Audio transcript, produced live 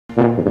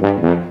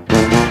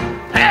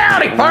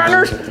Howdy,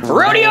 partners!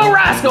 Rodeo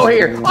Roscoe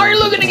here. Are you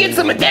looking to get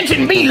some attention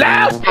and be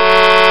loud? Woo,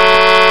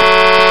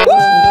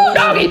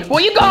 doggy!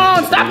 Well, you go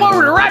on, stop over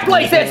to the right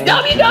place. That's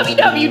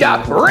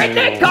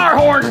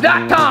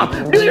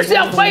www.redneckcarhorns.com. Do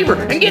yourself a favor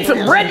and get some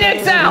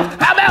redneck sounds.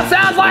 How about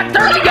sounds like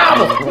turkey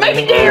gobbles,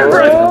 maybe deer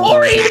grunts,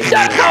 or even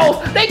duck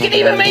calls? They can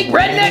even make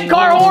redneck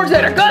car horns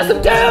that are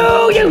custom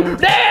to you.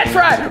 That's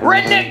right.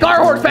 Redneck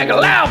Car Horns pack a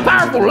loud,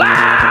 powerful,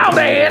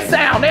 loud-ass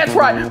sound. That's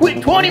right.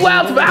 With 20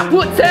 watts of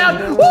output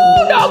sound.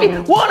 Woo, doggy!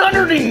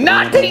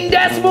 119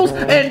 decibels,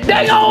 and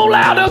dang old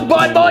loud. Those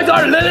bud boys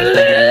are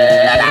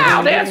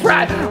loud. That's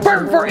right.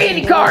 Perfect for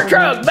any car,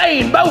 truck,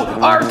 van, boat,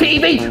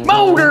 RTV,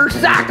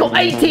 motorcycle,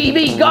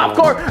 ATV, golf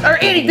cart, or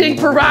anything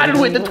provided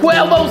with the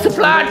 12-volt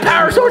supplied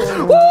power source.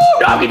 Woo,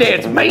 doggy,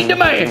 that's made to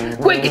man.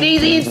 Quick and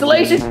easy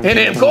installation, and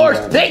then of course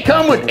they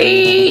come with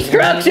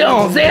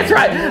instructions. That's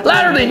right,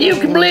 louder than you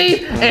can believe.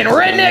 And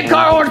Redneck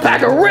Car Horns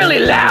pack a really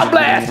loud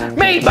blast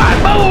made by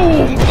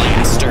Boom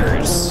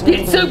Blasters.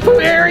 Get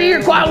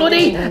superior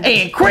quality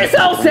and crisp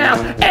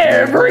sound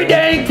every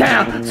day in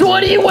town. So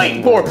what are you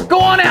waiting for? Go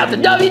on out to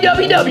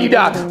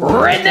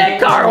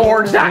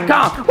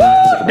www.redneckcarhorns.com.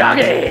 Woo,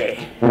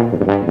 doggy!